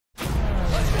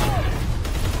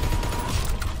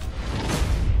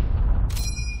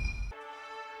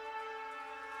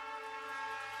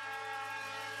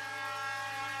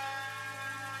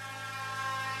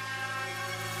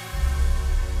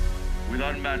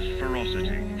unmatched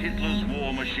ferocity, Hitler's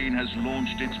war machine has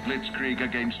launched its blitzkrieg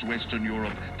against Western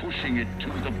Europe, pushing it to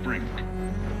the brink.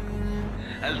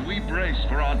 As we brace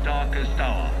for our darkest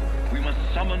hour, we must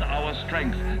summon our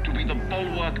strength to be the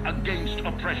bulwark against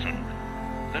oppression.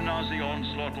 The Nazi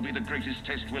onslaught will be the greatest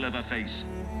test we'll ever face.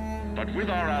 But with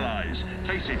our allies,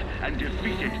 face it and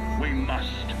defeat it we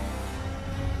must.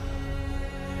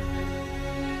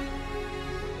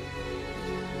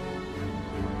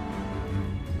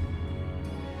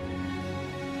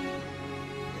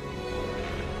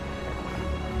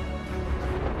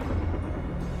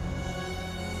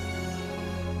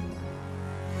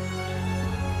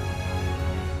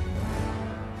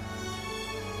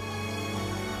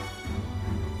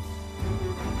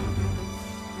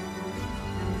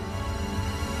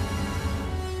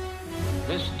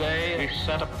 This day is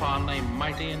set upon a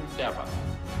mighty endeavor,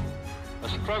 a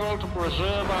struggle to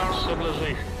preserve our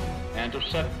civilization and to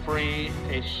set free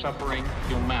a suffering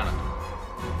humanity.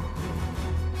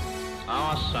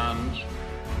 Our sons,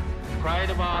 pride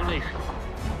of our nation,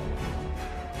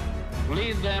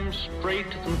 lead them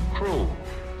straight and true.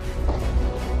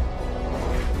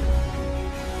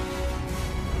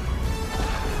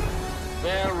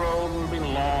 Their road will be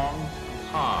long and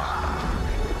hard.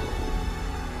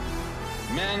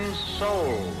 Men's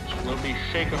souls will be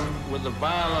shaken with the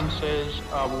violences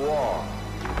of war.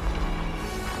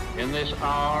 In this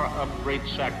hour of great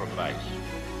sacrifice,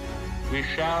 we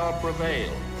shall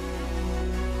prevail.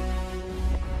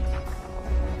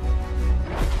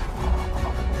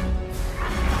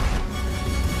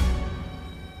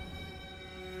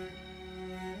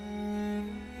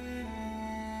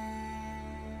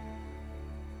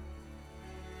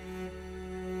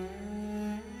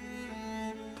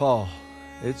 Paul,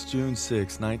 it's June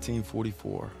 6,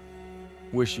 1944.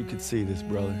 Wish you could see this,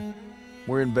 brother.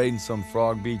 We're invading some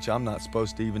frog beach I'm not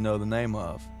supposed to even know the name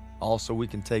of. Also, we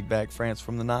can take back France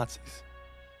from the Nazis.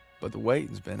 But the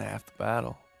waiting's been half the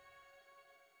battle.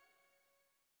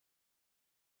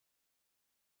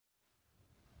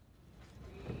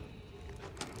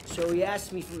 So he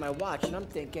asked me for my watch, and I'm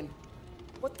thinking,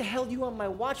 what the hell do you want my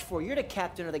watch for? You're the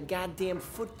captain of the goddamn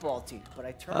football team.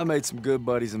 But I made some good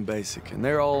buddies in basic, and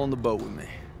they're all on the boat with me.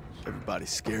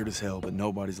 Everybody's scared as hell, but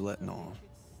nobody's letting on.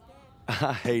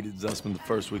 I hated Zussman the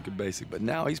first week of basic, but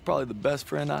now he's probably the best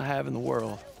friend I have in the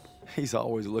world. He's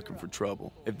always looking for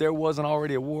trouble. If there wasn't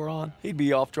already a war on, he'd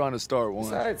be off trying to start one.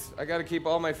 Besides, I gotta keep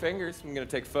all my fingers. I'm gonna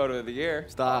take photo of the year.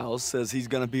 Styles says he's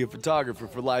gonna be a photographer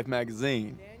for Life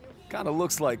magazine. Kinda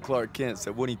looks like Clark Kent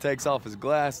said when he takes off his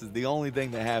glasses, the only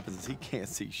thing that happens is he can't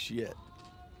see shit.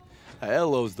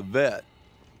 Elo's the vet,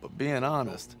 but being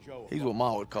honest, he's what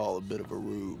Ma would call a bit of a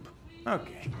rube.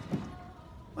 Okay,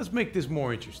 let's make this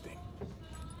more interesting.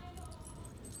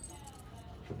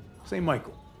 St.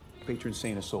 Michael, patron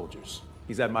saint of soldiers.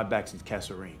 He's had my back since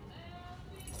Kasserine.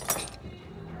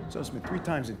 Zussman 3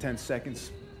 times in 10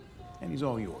 seconds, and he's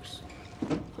all yours.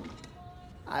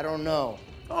 I don't know.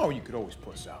 Oh, you could always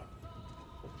puss out.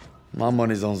 My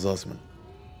money's on Zussman.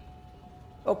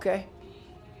 Okay,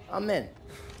 I'm in.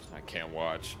 I can't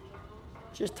watch.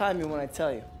 Just time me when I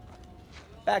tell you.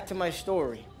 Back to my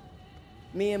story.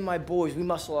 Me and my boys, we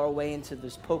muscle our way into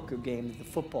this poker game that the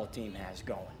football team has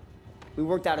going. We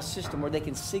worked out a system where they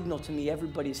can signal to me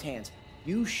everybody's hands.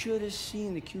 You should have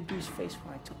seen the QB's face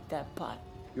when I took that pot.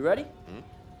 You ready? Mm-hmm.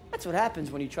 That's what happens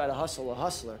when you try to hustle a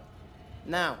hustler.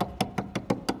 Now,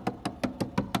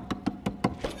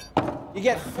 you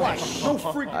get flushed. No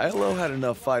freak. Ilo had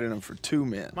enough fighting him for 2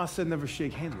 men. Ma said never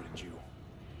shake hands with a Jew.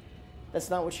 That's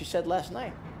not what she said last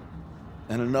night.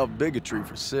 And enough bigotry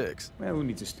for 6. Man, who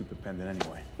needs a stupid pendant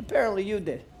anyway? Apparently you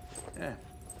did. Yeah,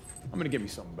 I'm gonna get me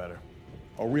something better.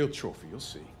 A real trophy, you'll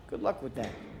see. Good luck with that.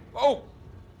 Oh!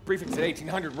 Briefing's at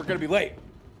 1800. We're gonna be late.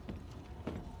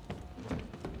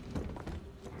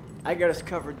 I got us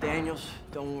covered, Daniels.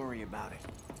 Don't worry about it.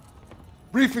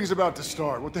 Briefing's about to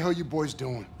start. What the hell you boys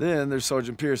doing? Then there's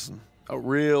Sergeant Pearson, a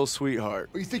real sweetheart.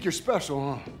 Well, you think you're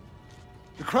special, huh?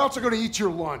 The Krauts are gonna eat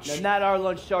your lunch. No, not our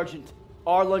lunch, Sergeant.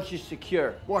 Our lunch is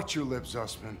secure. Watch your lips,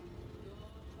 Zussman.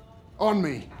 On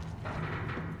me.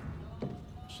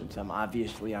 Since I'm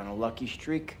obviously on a lucky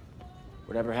streak,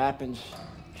 whatever happens,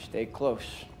 stay close.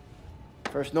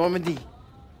 First Normandy,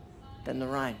 then the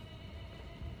Rhine.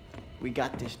 We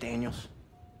got this, Daniels.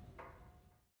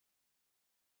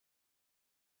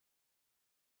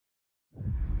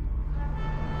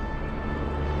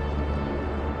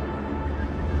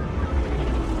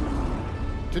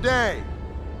 Today,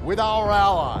 with our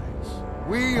allies,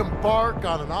 we embark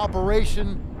on an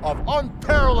operation of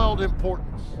unparalleled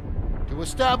importance to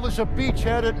establish a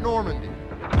beachhead at Normandy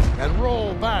and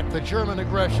roll back the German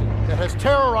aggression that has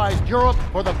terrorized Europe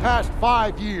for the past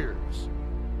 5 years.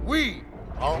 We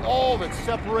are all that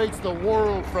separates the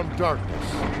world from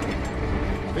darkness.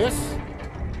 This,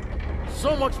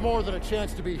 so much more than a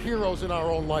chance to be heroes in our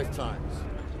own lifetimes.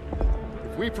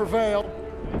 If we prevail,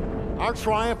 our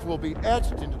triumph will be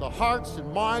etched into the hearts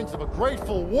and minds of a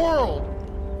grateful world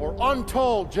for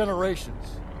untold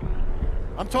generations.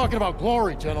 I'm talking about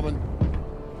glory, gentlemen.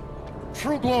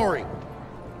 True glory.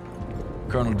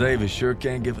 Colonel Davis sure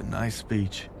can give a nice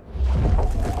speech.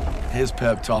 His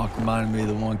pep talk reminded me of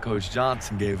the one Coach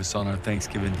Johnson gave us on our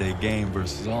Thanksgiving Day game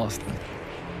versus Austin.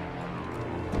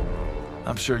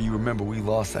 I'm sure you remember we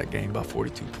lost that game by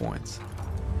 42 points.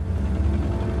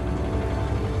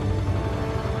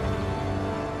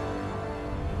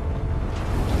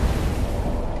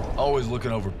 Always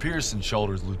looking over Pearson's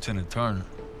shoulders, Lieutenant Turner.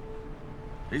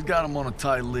 He's got him on a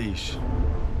tight leash.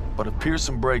 But if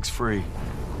Pearson breaks free,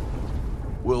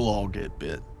 we'll all get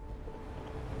bit.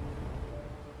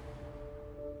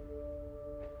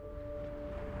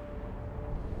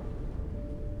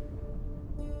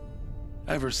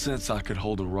 Ever since I could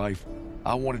hold a rifle,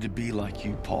 I wanted to be like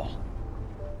you, Paul.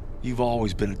 You've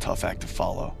always been a tough act to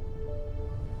follow.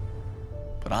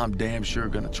 But I'm damn sure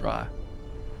gonna try.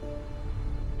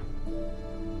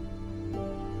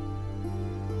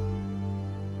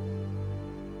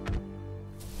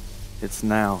 It's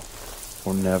now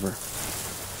or never.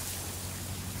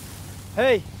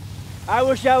 Hey, I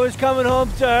wish I was coming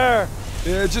home to her.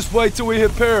 Yeah, just wait till we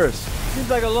hit Paris. Seems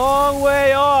like a long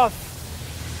way off.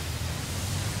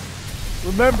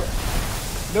 Remember,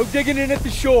 no digging in at the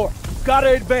shore. You've got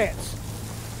to advance.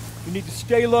 You need to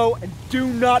stay low and do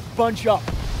not bunch up.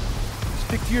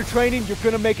 Stick to your training, you're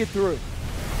gonna make it through.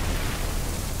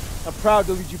 I'm proud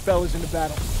to lead you fellas into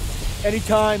battle.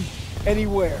 Anytime,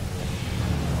 anywhere.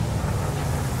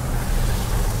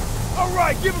 All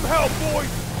right, give him hell, boys!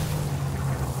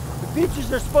 The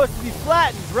beaches are supposed to be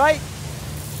flattened, right?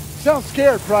 Sound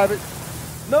scared, Private.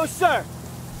 No, sir.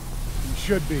 You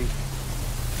should be.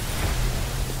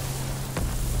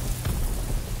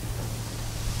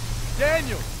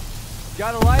 Daniel,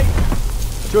 got a light?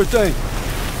 Sure thing.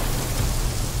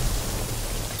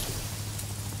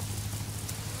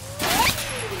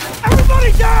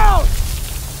 Everybody down!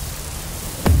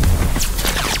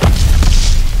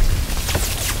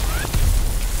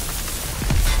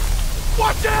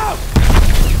 Watch out!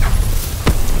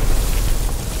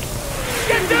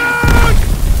 Get down!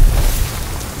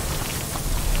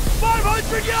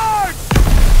 500 yards!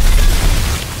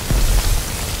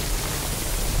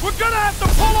 We're gonna have to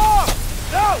pull off!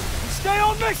 No! Stay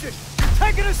on mission! You're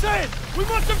taking us in! We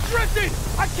must have drifted!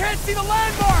 I can't see the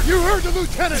landmark! You heard the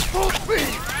lieutenant! Full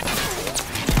speed!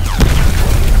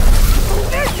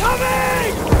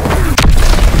 Incoming!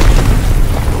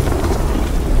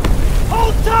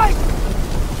 Hold tight!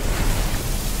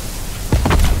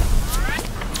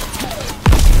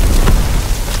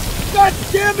 God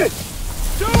damn it!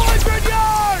 200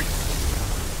 yards!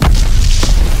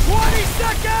 20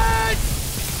 seconds!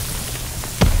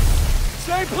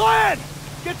 Same plan!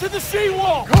 Get to the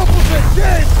seawall! Complement,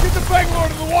 James! Get the Bangalore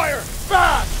to the wire!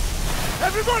 Fast!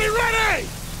 Everybody ready!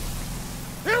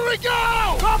 Here we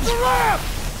go! Drop the ramp!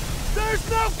 There's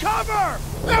no cover!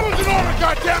 That was an order,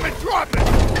 goddammit! Drop it!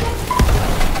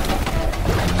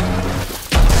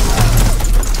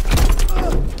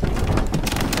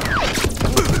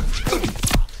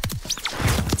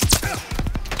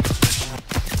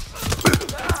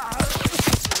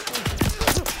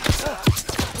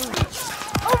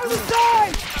 Over the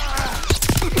side!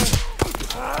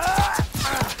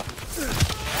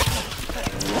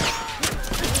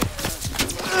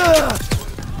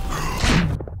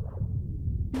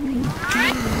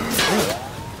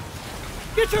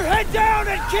 Get your head down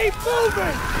and keep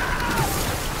moving!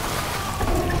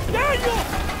 Daniel!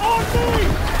 On me!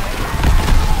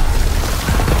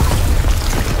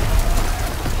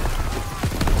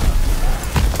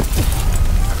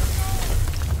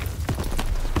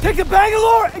 Take the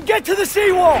Bangalore and get to the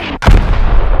seawall! We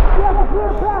have a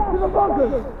clear path to the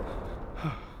bunker!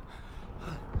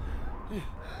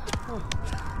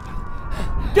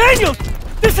 Daniel!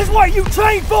 This is what you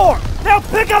trained for! Now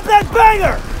pick up that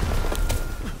banger!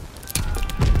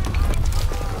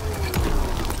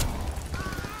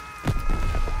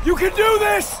 You can do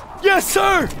this! Yes,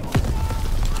 sir!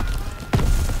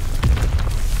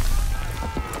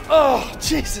 Oh,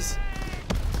 Jesus!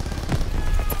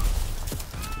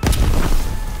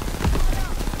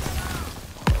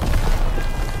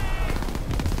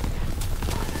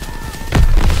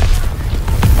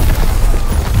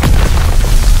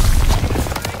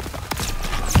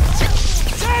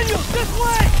 Daniel, this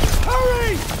way!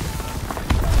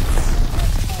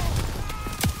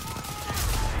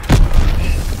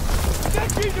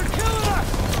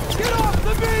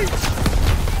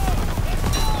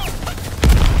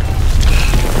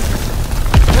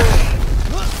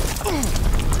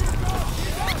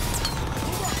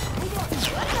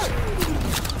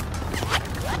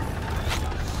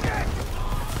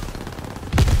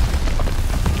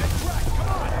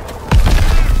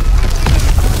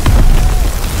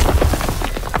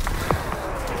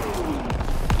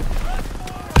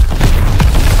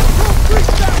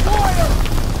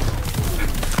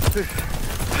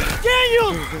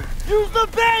 Daniels! Use the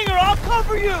banger! I'll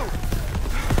cover you!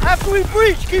 After we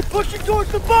breach, keep pushing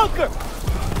towards the bunker!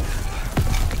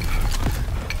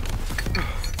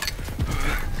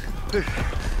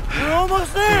 We're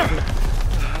almost there!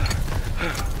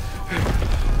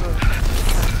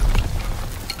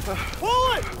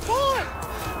 Pull it! Pull it!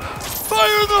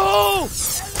 Fire in the hole!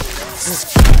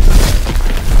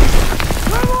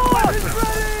 Come on! It's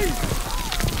ready!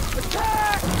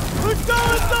 Attack! Let's go!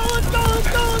 Let's go! Let's go! Let's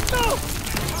go! Let's go!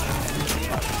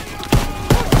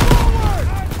 Push forward!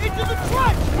 Into the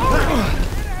trench! Hurry!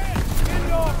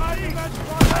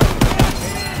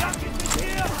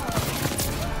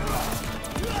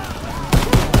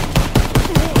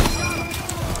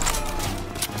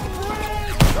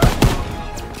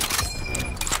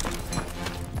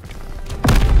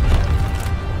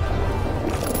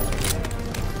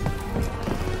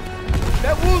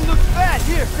 That wound looks bad.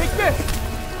 Here, take this.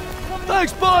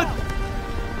 Thanks, bud.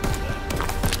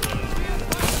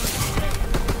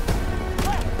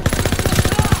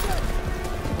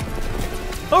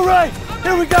 All right,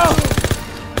 here we go.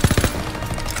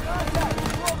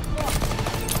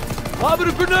 Lobbing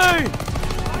a grenade.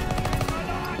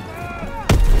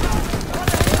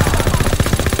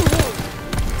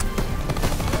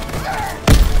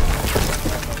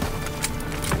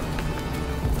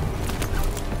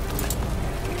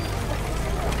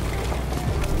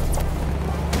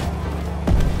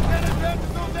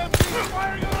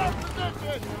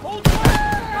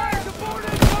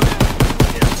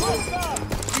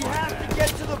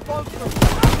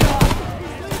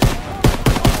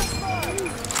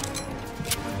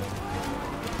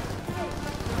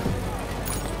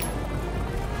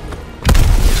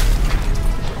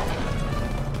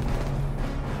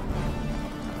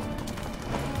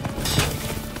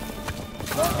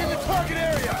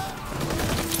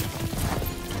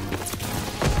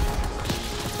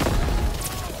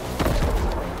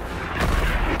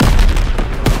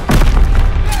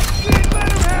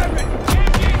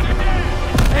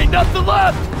 Nothing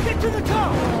left! Get to the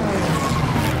top!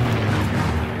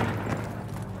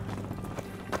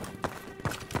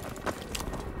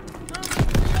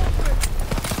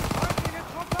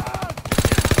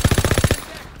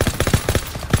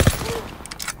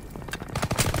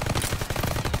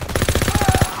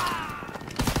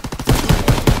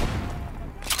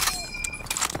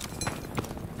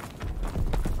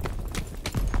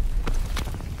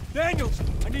 Daniels,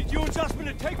 I need you and Zussman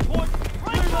to take point.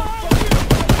 Right behind you!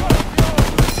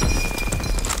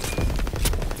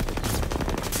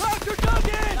 Tractor dug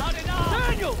in! Not enough!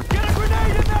 Daniel, get a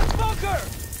grenade in that bunker!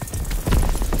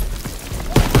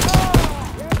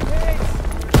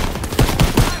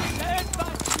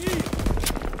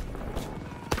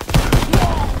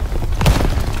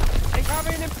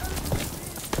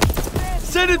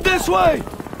 Send it this way!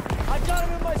 I got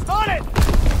him in my... On it!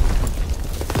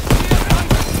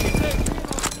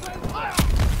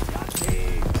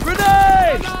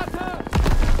 Grenade!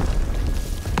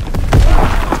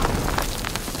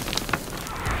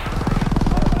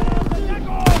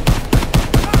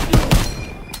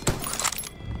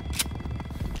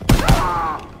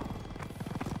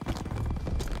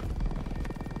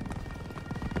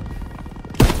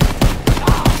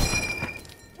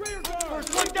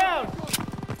 First one down!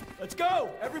 Let's go!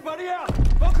 Everybody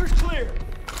out! Bunker's clear!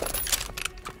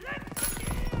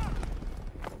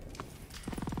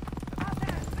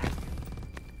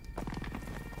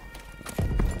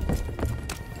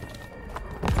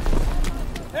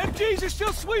 MGs are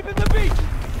still sweeping the beach!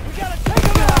 We gotta take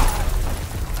them out!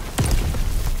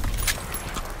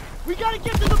 We gotta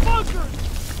get to the bunker!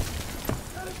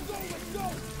 Let's go, let's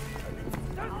go!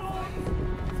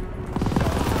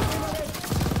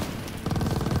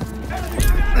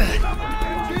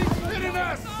 MGs hitting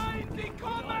us!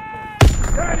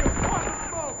 Daniel, watch the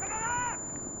smoke!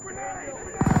 Grenade!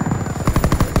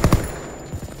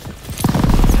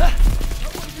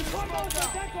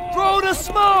 Throw the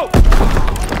smoke!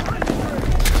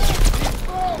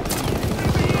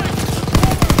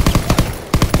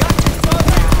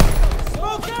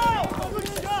 Smoke out! Good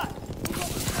shot!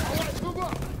 Move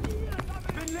up!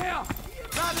 Been there!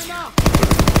 Not enough!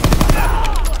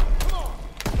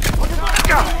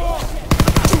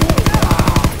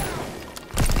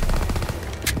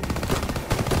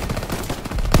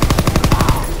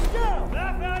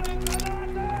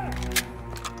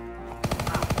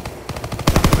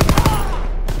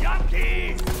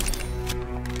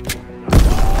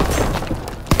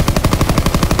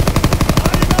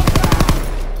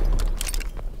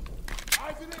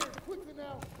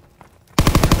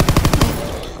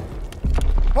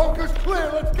 Bunker's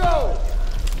clear, let's go!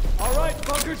 All right,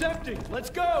 bunker's empty. Let's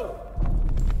go!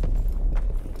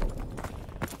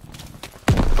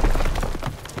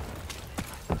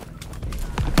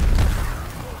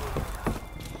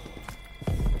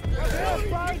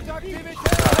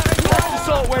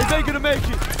 Assault waves ain't gonna make it!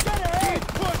 Keep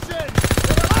pushing!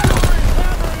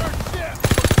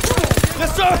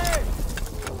 Yes, sir!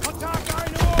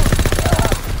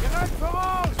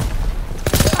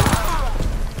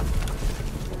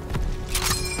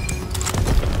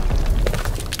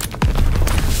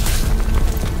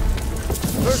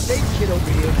 First aid kit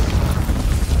over here.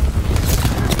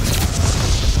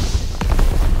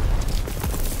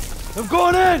 I'm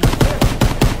going in!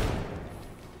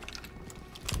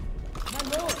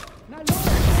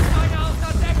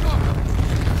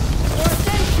 First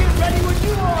aid kit ready when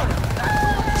you are.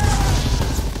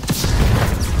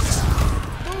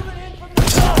 Moving in from the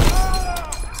south.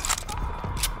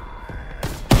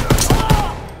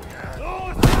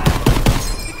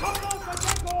 Coming in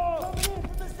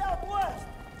from the southwest.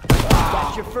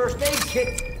 That's your first aid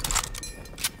kit.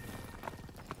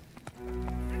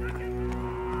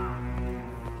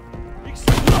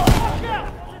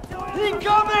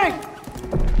 Incoming!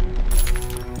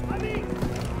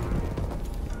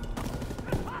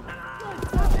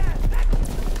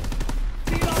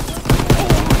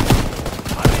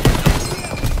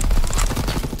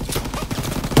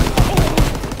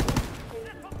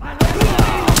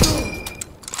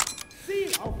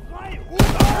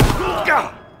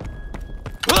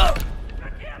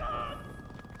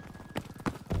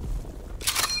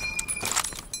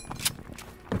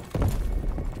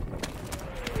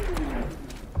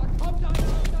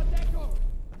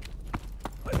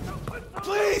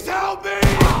 Please help me!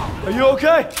 Are you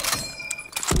okay?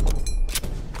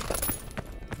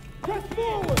 Press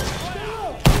forward!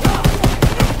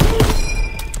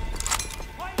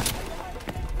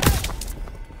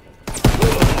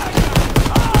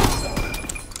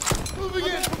 Moving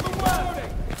in from the west!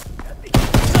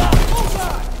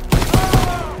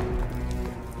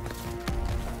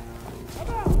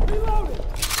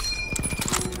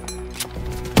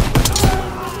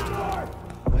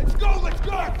 Let's go! Let's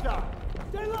go!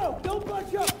 Stay low! Don't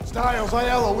bunch up! Styles,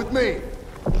 Aiello, with me.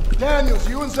 Daniels,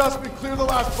 you and Zussman clear the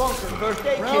last bunker. First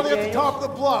aid Rally kit, at the top of the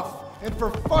bluff. And for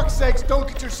fuck's sakes, don't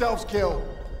get yourselves killed.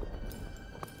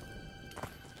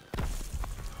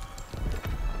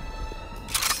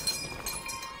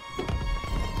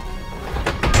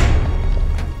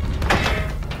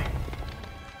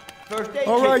 First aid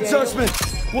All kit, right, Daniels. Zussman.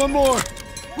 One more.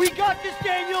 We got this,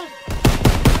 Daniels!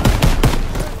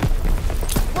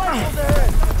 Rifles ahead!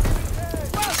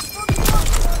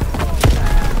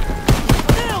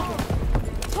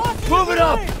 Move it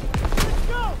up!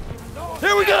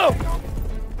 Here we go!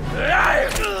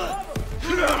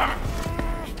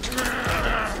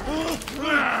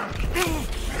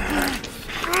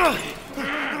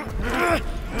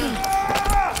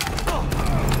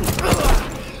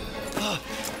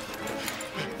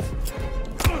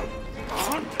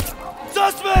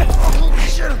 Zussman!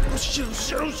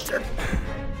 Oh, shit.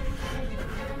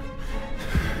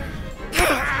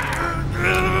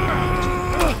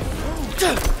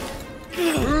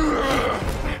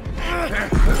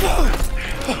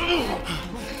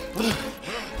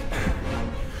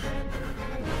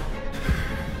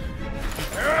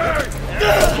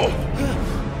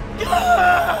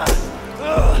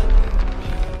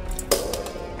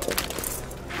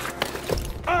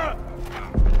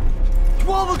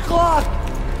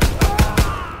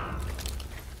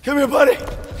 Come here, buddy.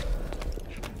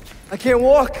 I can't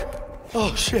walk.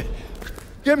 Oh, shit.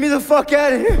 Get me the fuck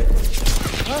out of here.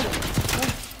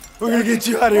 We're gonna get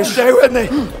you out of here. Stay with me.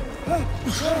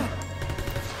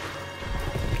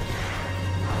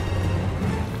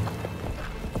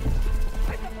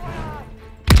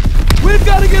 We've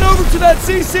got to get over to that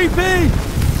CCP.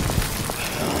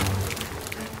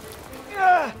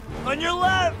 On your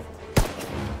left.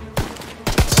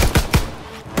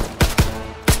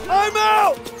 I'm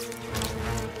out.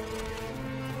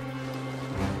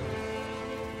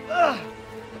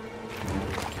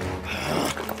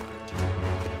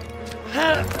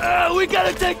 We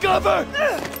gotta take cover!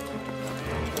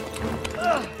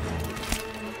 How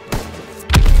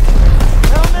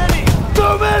many?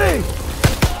 Too many!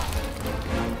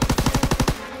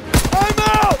 I'm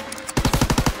out!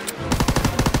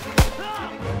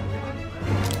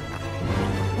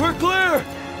 We're clear!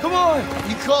 Come on!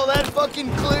 You call that fucking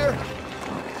clear?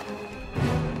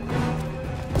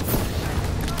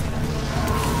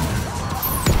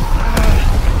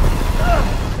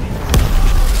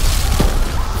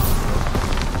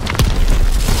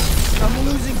 I'm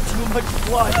losing too much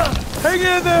blood. Hang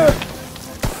in there!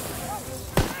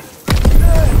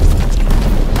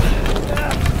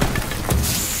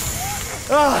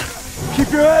 Keep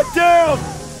your head down!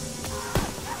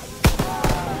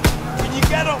 Can you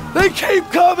get him? They keep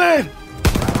coming!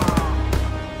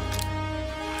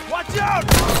 Watch out!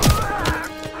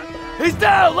 He's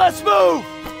down! Let's move!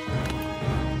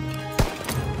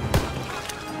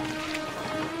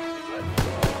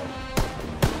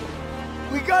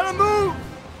 We gotta move!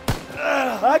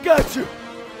 I got you!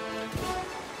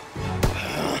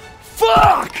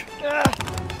 Fuck!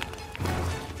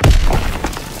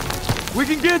 We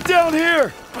can get down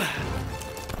here!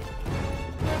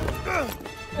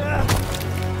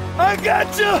 I got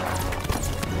you!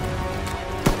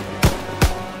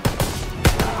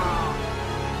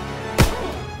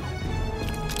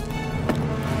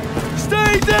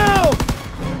 Stay down!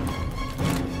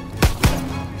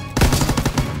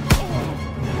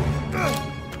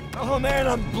 Oh man,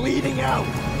 I'm bleeding out.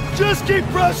 Just keep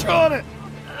pressure on it!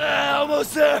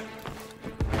 Almost there!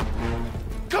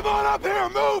 Come on up here!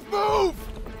 Move! Move!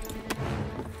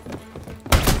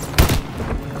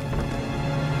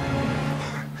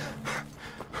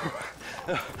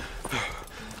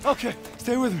 Okay,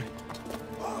 stay with me.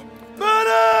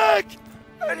 Medic!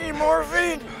 I need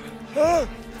morphine.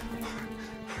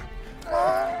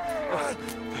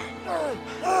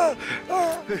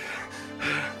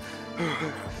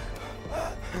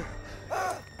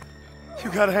 You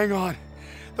gotta hang on.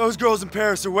 Those girls in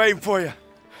Paris are waiting for you.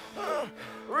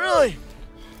 Really?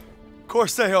 Of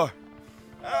course they are.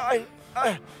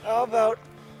 How about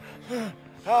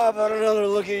another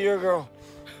look at your girl?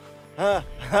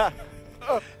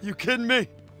 You kidding me?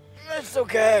 It's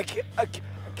okay. I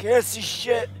can't see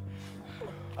shit.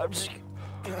 I'm just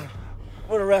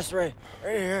gonna rest right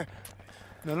here.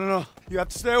 No. You have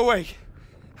to stay awake.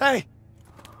 Hey!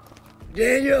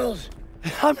 Daniels,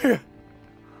 I'm here.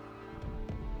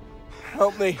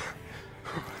 help me.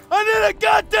 I need a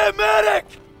goddamn medic!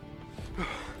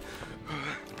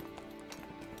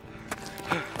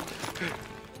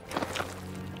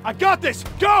 I got this.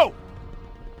 Go.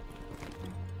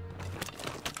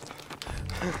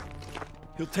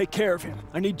 He'll take care of him.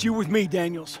 I need you with me,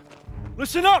 Daniels.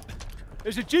 Listen up!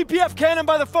 There's a GPF cannon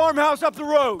by the farmhouse up the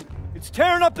road. It's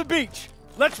tearing up the beach.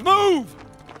 Let's move!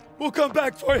 We'll come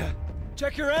back for you.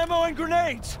 Check your ammo and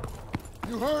grenades.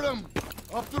 You heard him.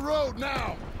 Up the road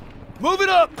now. Move it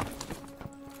up!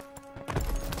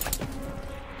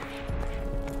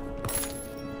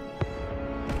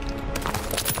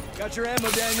 Got your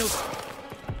ammo, Daniels.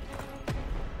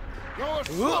 Go it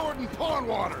slower than pond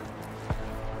water.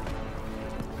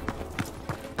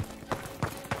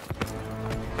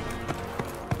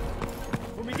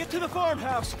 When we get to the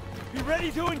farmhouse, be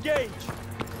ready to engage.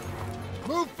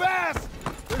 Move fast!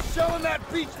 They're shelling that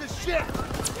beach to shit!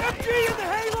 MG in the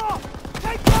hayloft!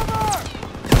 Take cover!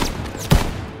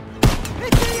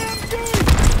 Hit the MG!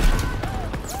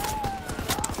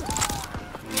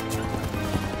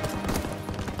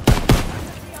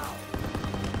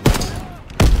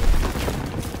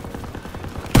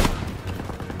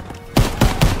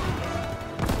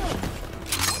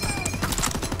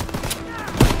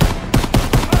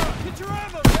 Get your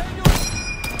ammo, Daniel!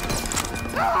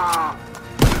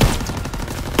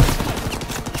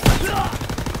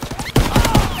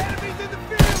 Enemies in the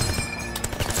field!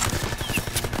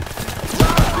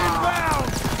 Inbound!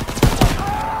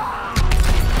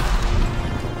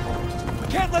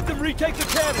 Can't let them retake the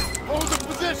cannon! Hold the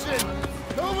position!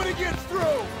 Nobody gets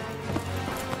through!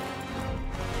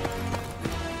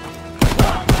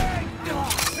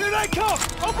 Here they come!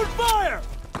 Open fire!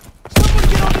 Someone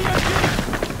get on the MG!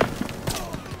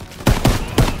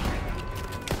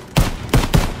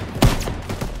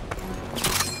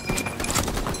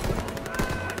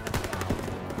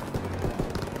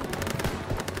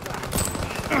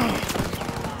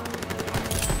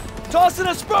 Tossing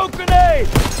a smoke grenade!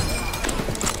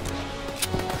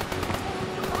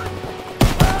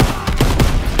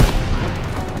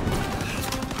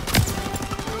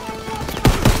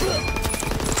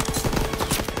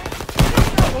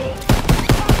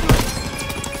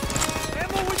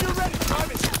 Ammo when you're ready,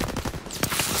 Private!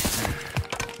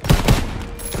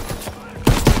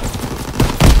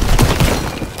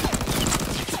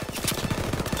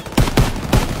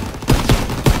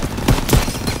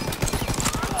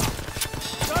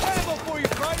 Got ammo for you,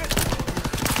 Private!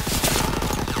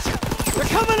 They're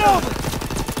coming over!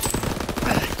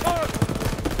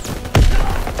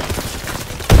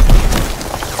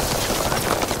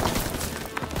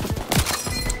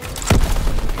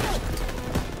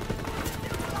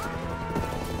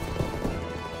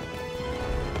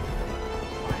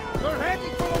 They're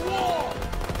heading for the wall!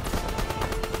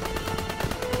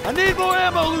 I need more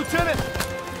ammo, Lieutenant!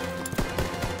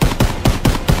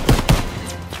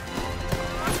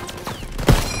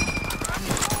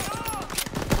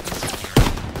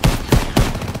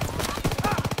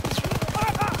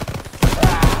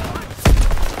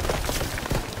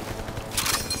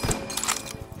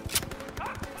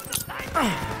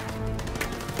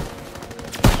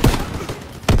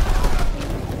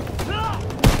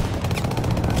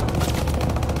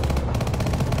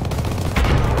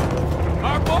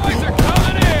 Our boys are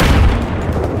coming in!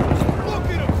 Look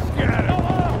at him scatter!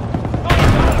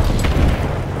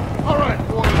 All right,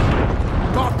 boys.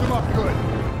 Knocked him up good.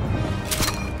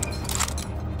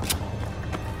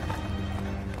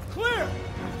 Clear!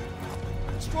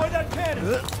 Destroy that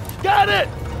cannon! Got it!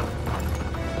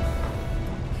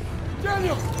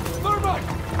 Daniel! Thermite!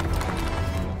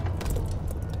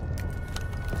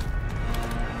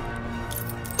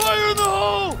 Fire in the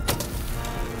hole!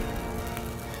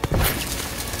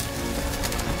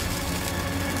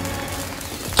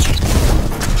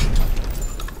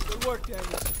 Good work,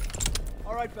 Daniel.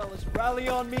 All right, fellas, rally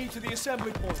on me to the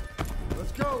assembly point.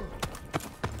 Let's go.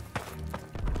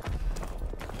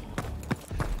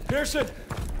 Pearson,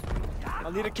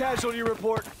 I'll need a casualty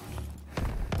report.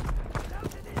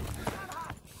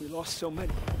 We lost so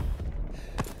many.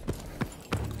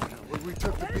 When we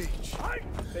took the beach.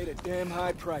 Paid a damn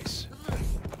high price.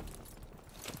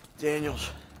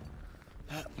 Daniels.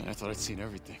 Man, I thought I'd seen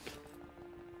everything.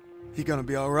 He gonna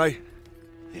be all right?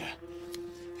 Yeah.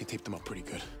 He taped him up pretty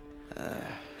good.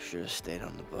 Should have stayed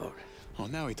on the boat. Oh,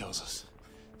 now he tells us.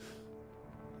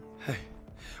 Hey,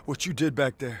 what you did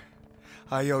back there,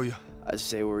 I owe you. I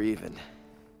say we're even.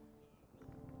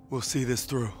 We'll see this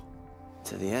through.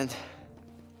 To the end?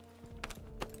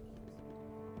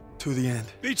 To the end.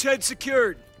 Beachhead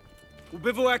secured. We'll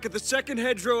bivouac at the second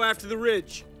hedgerow after the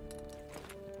ridge.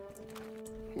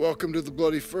 Welcome to the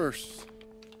bloody first.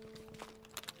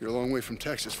 You're a long way from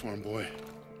Texas, farm boy.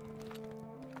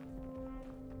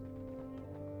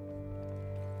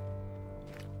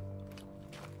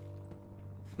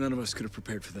 None of us could have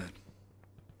prepared for that.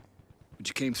 But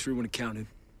you came through when it counted.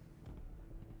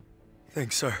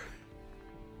 Thanks, sir.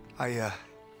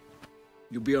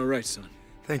 You'll be all right, son.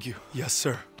 Thank you. Yes,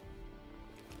 sir.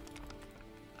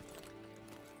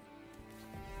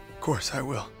 Of course I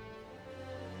will.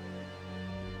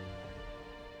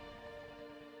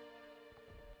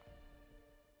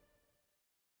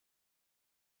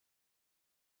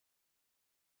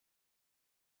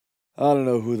 I don't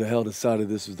know who the hell decided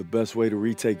this was the best way to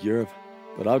retake Europe,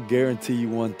 but I'll guarantee you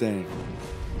one thing.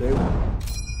 They